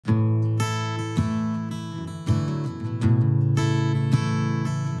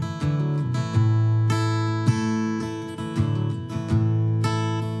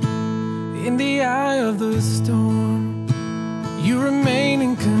eye of the storm, you remain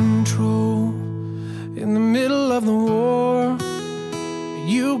in control. In the middle of the war,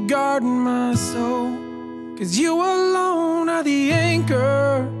 you guard my soul. 'Cause you alone are the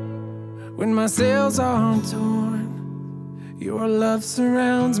anchor when my sails are torn. Your love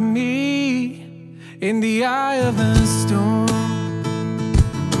surrounds me in the eye of the storm.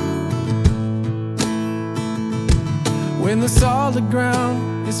 When the solid ground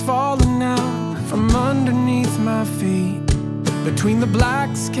is falling out from underneath my feet, between the black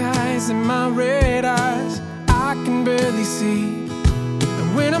skies and my red eyes, I can barely see. And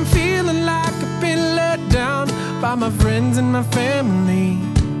when I'm feeling like I've been let down by my friends and my family,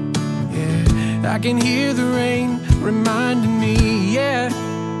 yeah, I can hear the rain reminding me, yeah,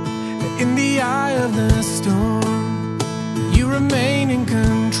 that in the eye of the storm, you remain in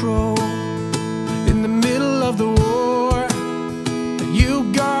control. In the middle of the war, you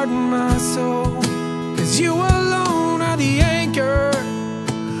guard my soul. 'Cause you alone are the anchor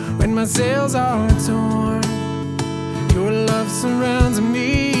when my sails are torn. Your love surrounds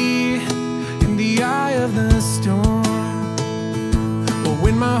me in the eye of the storm. But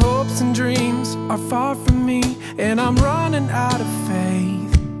when my hopes and dreams are far from me and I'm running out of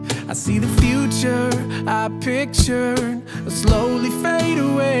faith, I see the future I pictured slowly fade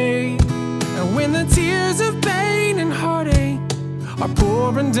away. And when the tears of pain and heartache are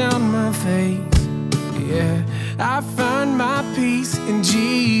pouring down my face, yeah, I find my peace in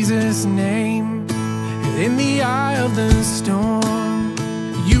Jesus' name. In the eye of the storm,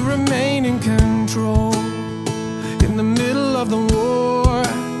 you remain in control. In the middle of the war,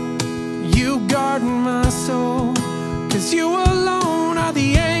 you guard my soul. 'Cause you alone are the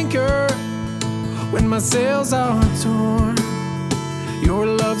anchor when my sails are torn. Your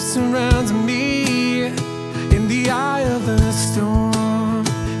love surrounds me in the eye of the storm.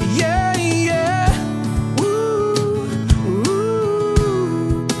 Yeah, yeah. Ooh,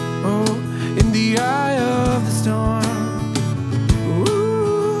 ooh, oh, in the eye of the storm.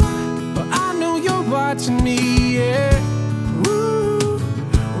 Ooh, but I know you're watching me, yeah. Ooh,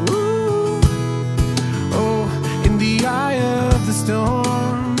 ooh, oh, in the eye of the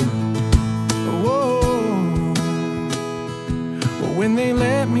storm. Whoa. Well, when they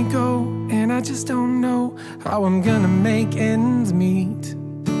let me go and I just don't know how I'm gonna make ends meet,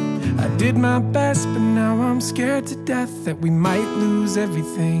 I did my best, but now I'm scared to death that we might lose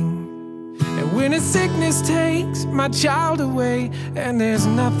everything. And when a sickness takes my child away and there's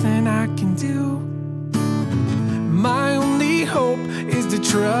nothing I can do, my only hope is to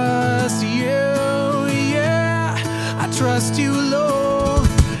trust you, yeah. I trust you, Lord.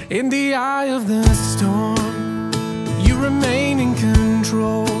 In the eye of the storm, you remain in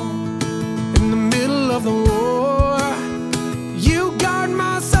control. In the middle of the war, you guard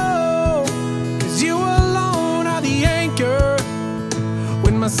my soul. 'Cause you alone are the anchor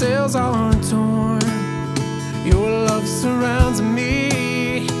when my sails are torn. Your love surrounds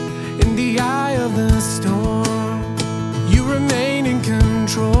me in the eye of the storm. You remain in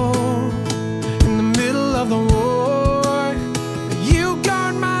control. In the middle of the war, you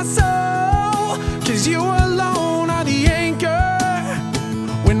guard my soul. 'Cause you alone are the anchor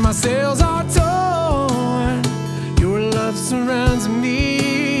when my sails are torn. Your love surrounds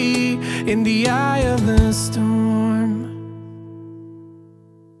me in the eye of the storm.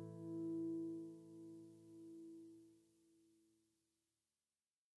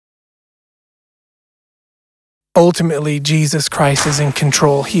 Ultimately, Jesus Christ is in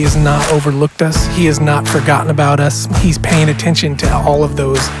control. He has not overlooked us. He has not forgotten about us. He's paying attention to all of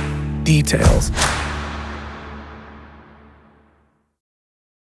those details.